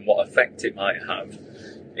reason and what effect it might have,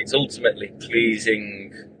 it's ultimately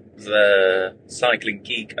pleasing the cycling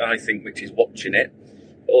geek, I think, which is watching it.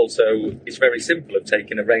 Also, it's very simple of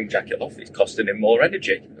taking a rain jacket off. It's costing him more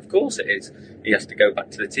energy. Of course it is. He has to go back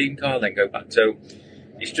to the team car, then go back. So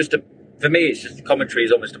it's just for me, it's just the commentary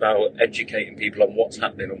is almost about educating people on what's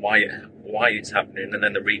happening and why it's happening, and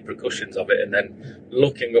then the repercussions of it, and then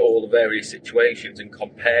looking at all the various situations and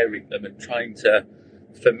comparing them and trying to,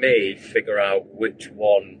 for me, figure out which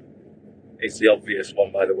one is the obvious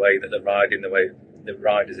one by the way that they're riding, the way the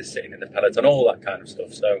riders are sitting in the peloton, all that kind of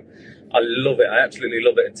stuff. So I love it. I absolutely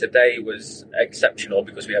love it. And today was exceptional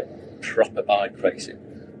because we had proper bike racing.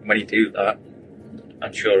 And when you do that,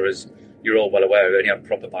 I'm sure as you're all well aware, when you have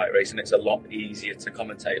proper bike racing, it's a lot easier to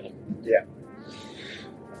commentate on. Yeah.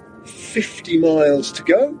 50 miles to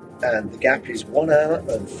go, and the gap is 1 hour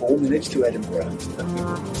and 4 minutes to Edinburgh.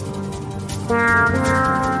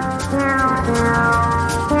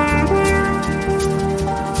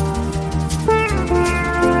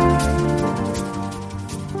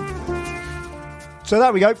 So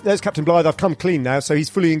there we go. There's Captain Blythe. I've come clean now, so he's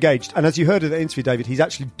fully engaged. And as you heard in the interview, David, he's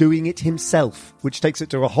actually doing it himself, which takes it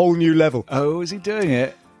to a whole new level. Oh, is he doing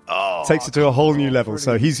it? Oh, takes it to a whole new level.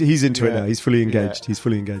 So he's into it now. He's fully engaged. Yeah. He's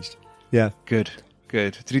fully engaged. Yeah. Good.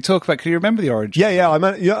 Did he talk about? Can you remember the origin? Yeah.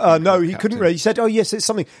 No, he couldn't really. He said, "Oh yes, it's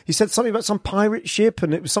something." He said something about some pirate ship,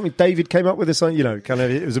 and it was something David came up with. This, kind of.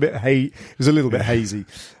 It was it was a little bit hazy.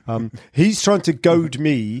 He's trying to goad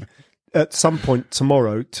me at some point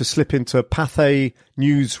tomorrow to slip into Pathé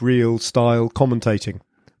newsreel style commentating,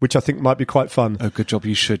 which I think might be quite fun. Oh, good job!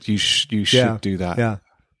 You should do that.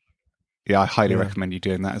 Yeah, I highly recommend you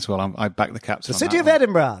doing that as well. I back the captain. The city of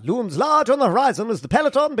Edinburgh looms large on the horizon as the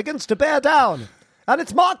peloton begins to bear down. And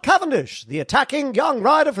it's Mark Cavendish, the attacking young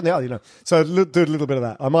rider from the... So do a little bit of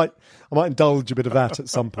that. I might indulge a bit of that at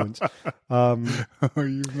some point.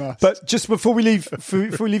 You must. But just before we leave the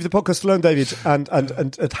podcast alone, David,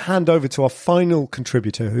 and hand over to our final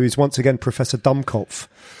contributor, who is once again Professor Dummkopf.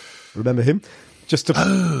 Remember him?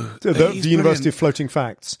 The University of Floating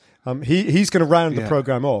Facts. He's going to round the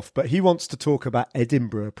programme off, but he wants to talk about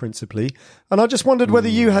Edinburgh principally. And I just wondered whether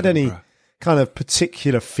you had any kind of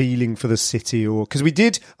particular feeling for the city, or because we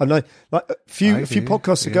did, and a few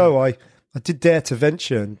podcasts ago, I did dare to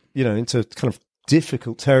venture, into kind of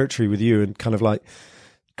difficult territory with you, and kind of like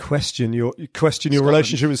question your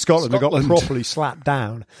relationship with Scotland. It got properly slapped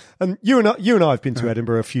down. And you and I have been to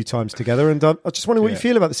Edinburgh a few times together, and I just wonder what you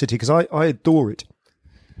feel about the city, because I adore it.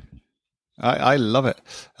 I love it.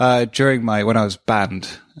 When I was banned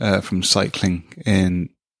from cycling in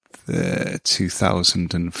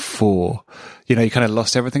 2004, you kind of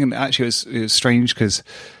lost everything. And actually it was strange because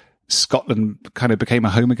Scotland kind of became a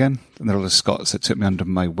home again. And there were a lot of Scots that took me under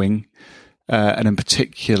my wing. And in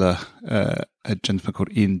particular, a gentleman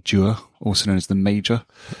called Ian Dewar, also known as the Major.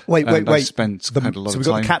 Wait. I spent kind of a lot of time.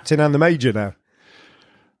 So we've got the captain and the Major now.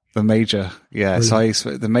 The Major, yeah. Brilliant.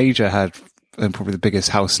 So the Major had probably the biggest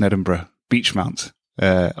house in Edinburgh, Beechmount,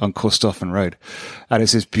 on Corstorphine Road. And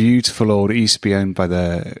it's this beautiful old, it used to be owned by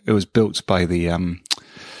it was built by the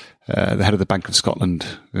head of the Bank of Scotland,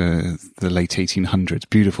 the late 1800s.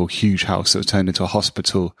 Beautiful, huge house that was turned into a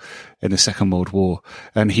hospital in the Second World War.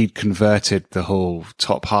 And he'd converted the whole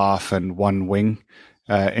top half and one wing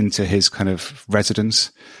into his kind of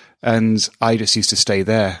residence. And I just used to stay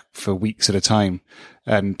there for weeks at a time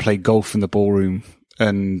and play golf in the ballroom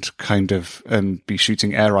and be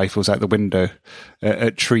shooting air rifles out the window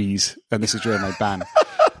at trees. And this is during my ban.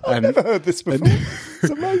 I've never heard this before. It's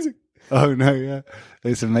amazing. Oh no, yeah,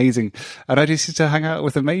 it's amazing. And I just used to hang out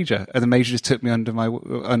with the Major, and the Major just took me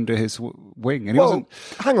under his wing. And he wasn't.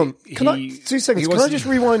 Hang on, 2 seconds? Can I just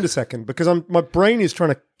rewind a second, because my brain is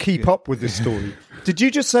trying to keep up with this story. Did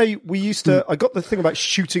you just say we used to? I got the thing about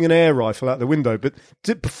shooting an air rifle out the window, but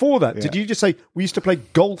before that, did you just say we used to play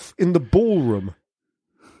golf in the ballroom?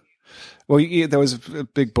 Well, there was a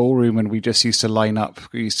big ballroom, and we just used to line up.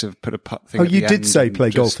 We used to put a putt thing. Oh, you did say play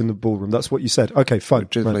golf in the ballroom. That's what you said. Okay, fine.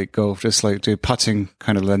 Just like golf, just like do putting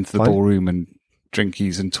kind of length of the ballroom and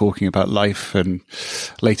drinkies and talking about life and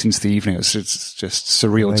late into the evening. It's just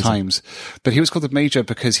surreal Amazing. Times. But he was called the Major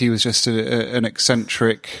because he was just an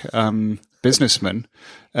eccentric businessman,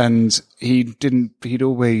 and he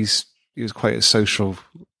was quite a social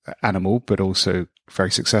animal, but also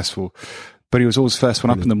very successful. But he was always first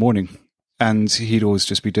one up in the morning. And he'd always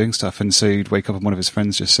just be doing stuff. And so he'd wake up and one of his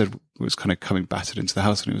friends just was kind of coming battered into the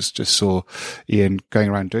house, and he just saw Ian going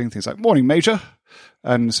around doing things like, "Morning, Major."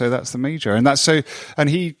 And so that's the Major. And I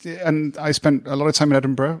spent a lot of time in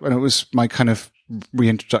Edinburgh, and it was my kind of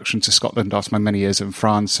reintroduction to Scotland after my many years in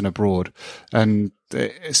France and abroad. And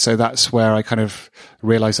so that's where I kind of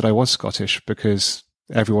realized that I was Scottish, because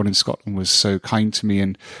everyone in Scotland was so kind to me,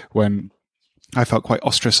 and when I felt quite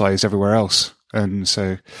ostracized everywhere else. And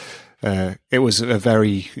so,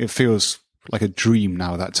 it feels like a dream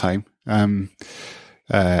now at that time.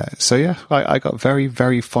 So yeah, I got very,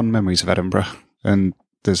 very fond memories of Edinburgh, and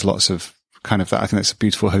there's lots of kind of that. I think that's a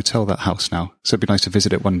beautiful hotel, that house now. So it'd be nice to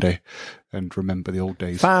visit it one day and remember the old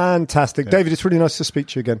days. Fantastic. Yeah. David, it's really nice to speak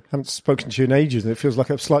to you again. I haven't spoken to you in ages, and it feels like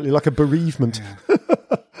slightly like a bereavement. Yeah.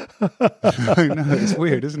 I know, it's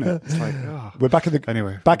weird, isn't it? It's like, we're back in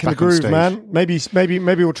the groove, man. Maybe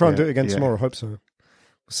we'll try and do it again tomorrow. I hope so.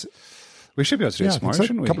 We should be able to do it tomorrow,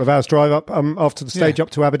 shouldn't we? A couple of hours drive up after the stage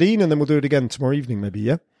up to Aberdeen, and then we'll do it again tomorrow evening, maybe,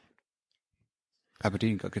 yeah?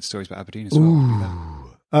 Aberdeen, got good stories about Aberdeen as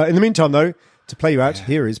well. In the meantime, though, to play you out,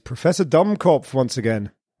 here is Professor Dummkopf once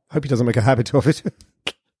again. Hope he doesn't make a habit of it.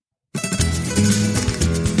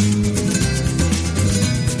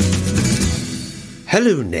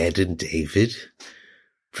 Hello, Ned and David.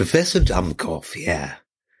 Professor Dummkopf here.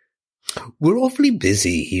 We're awfully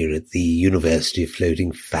busy here at the University of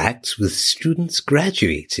Floating Facts with students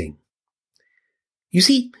graduating. You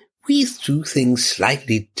see, we do things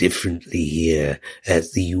slightly differently here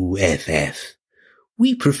at the UFF.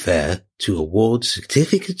 We prefer to award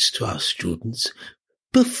certificates to our students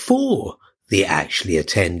before they actually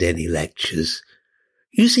attend any lectures.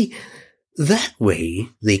 You see, that way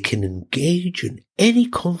they can engage in any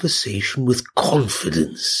conversation with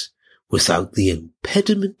confidence without the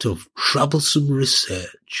impediment of troublesome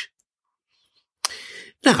research.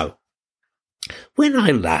 Now, when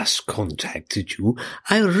I last contacted you,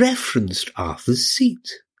 I referenced Arthur's Seat,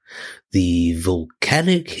 the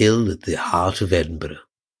volcanic hill at the heart of Edinburgh.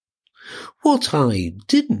 What I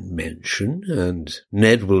didn't mention, and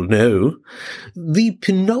Ned will know, the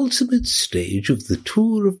penultimate stage of the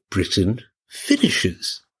tour of Britain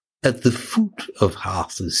finishes at the foot of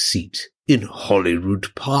Arthur's Seat in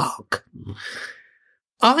Holyrood Park.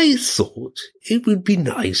 I thought it would be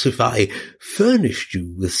nice if I furnished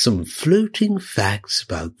you with some floating facts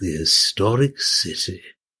about the historic city.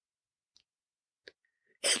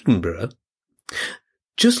 Edinburgh,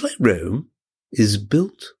 just like Rome, is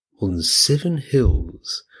built on 7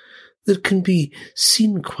 hills that can be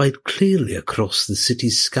seen quite clearly across the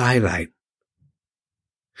city's skyline.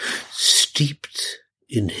 Steeped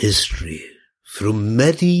in history from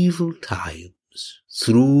medieval times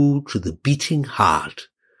through to the beating heart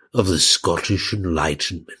of the Scottish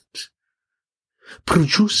Enlightenment,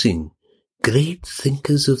 producing great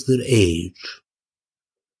thinkers of their age.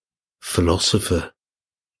 Philosopher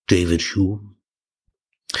David Hume,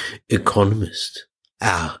 economist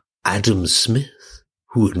Adam Smith,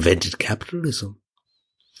 who invented capitalism,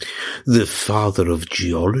 the father of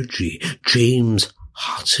geology, James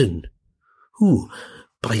Hutton, who,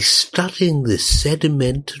 by studying the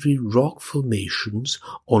sedimentary rock formations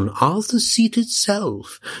on Arthur's Seat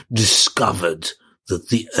itself, discovered that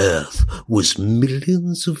the earth was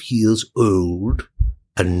millions of years old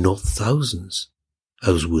and not thousands,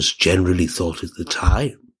 as was generally thought at the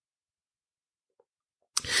time.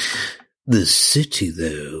 The city,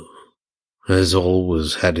 though, has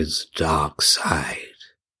always had its dark side.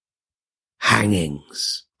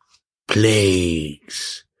 Hangings,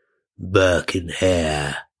 plagues,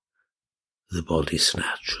 Birkenhair, the body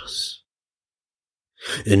snatchers.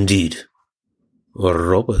 Indeed,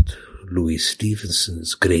 Robert Louis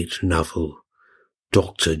Stevenson's great novel,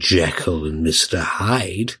 Dr. Jekyll and Mr.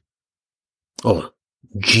 Hyde, or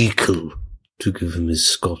Jekyll, to give him his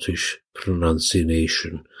Scottish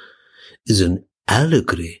pronunciation, is an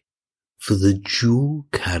allegory for the dual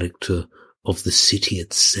character of the city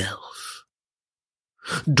itself.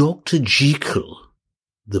 Dr. Jekyll,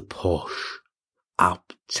 the posh,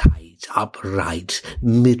 uptight, upright,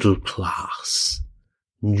 middle class,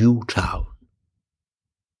 New Town,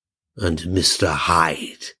 and Mr.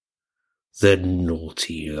 Hyde, the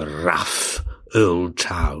naughty, rough old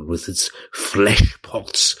town with its flesh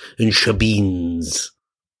pots and shebeens.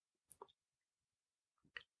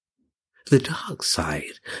 The dark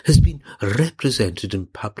side has been represented in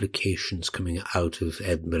publications coming out of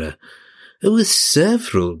Edinburgh, with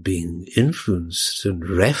several being influenced and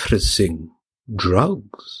referencing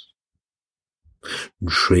drugs.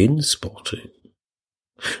 Trainspotting,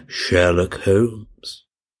 Sherlock Holmes,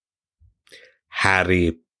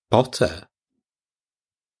 Harry Potter.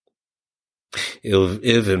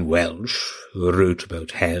 Irvine Welsh wrote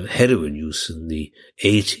about heroin use in the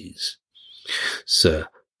 80s. Sir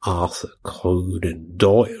Arthur Conan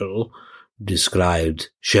Doyle described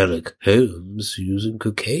Sherlock Holmes using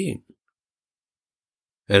cocaine.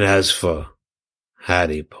 And as for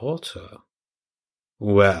Harry Potter,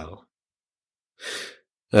 well,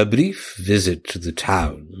 a brief visit to the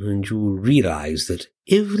town and you will realize that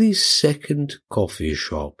every second coffee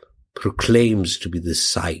shop proclaims to be the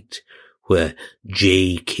site where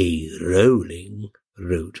J.K. Rowling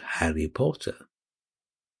wrote Harry Potter.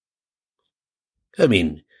 I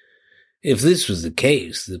mean, if this was the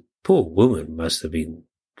case, the poor woman must have been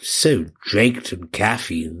so draked in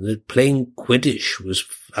caffeine that playing Quidditch was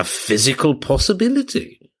a physical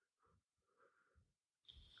possibility.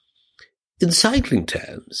 In cycling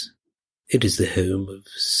terms, it is the home of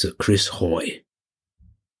Sir Chris Hoy,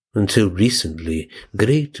 until recently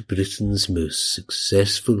Great Britain's most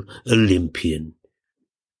successful Olympian.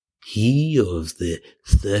 He of the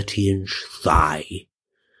 30-inch thigh,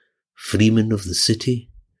 freeman of the city,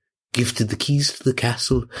 gifted the keys to the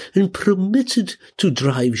castle and permitted to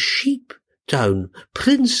drive sheep down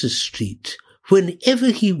Princess Street whenever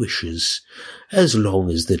he wishes, as long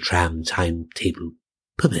as the tram timetable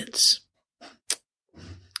permits.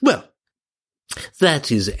 Well, that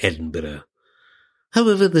is Edinburgh.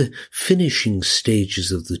 However, the finishing stages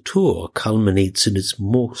of the tour culminates in its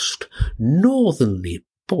most northerly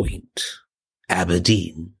point,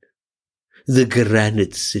 Aberdeen, the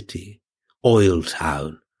Granite City, Oil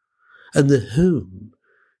Town, and the home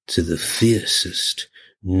to the fiercest,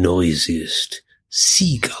 noisiest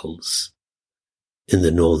seagulls in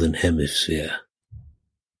the Northern Hemisphere.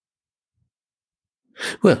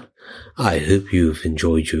 Well, I hope you've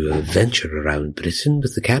enjoyed your adventure around Britain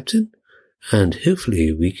with the Captain, and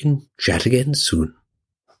hopefully we can chat again soon.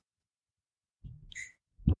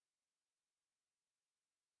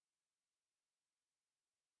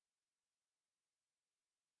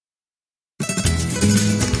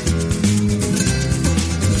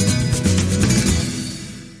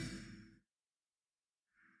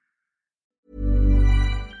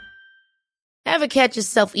 Ever catch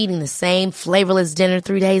yourself eating the same flavorless dinner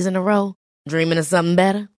 3 days in a row? Dreaming of something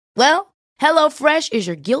better? Well, HelloFresh is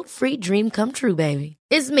your guilt-free dream come true, baby.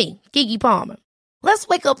 It's me, Keke Palmer. Let's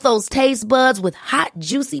wake up those taste buds with hot,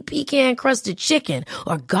 juicy pecan-crusted chicken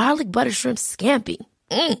or garlic butter shrimp scampi.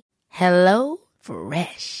 Hello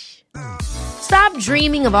Fresh. Stop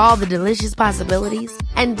dreaming of all the delicious possibilities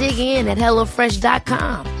and dig in at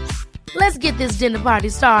HelloFresh.com. Let's get this dinner party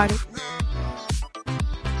started.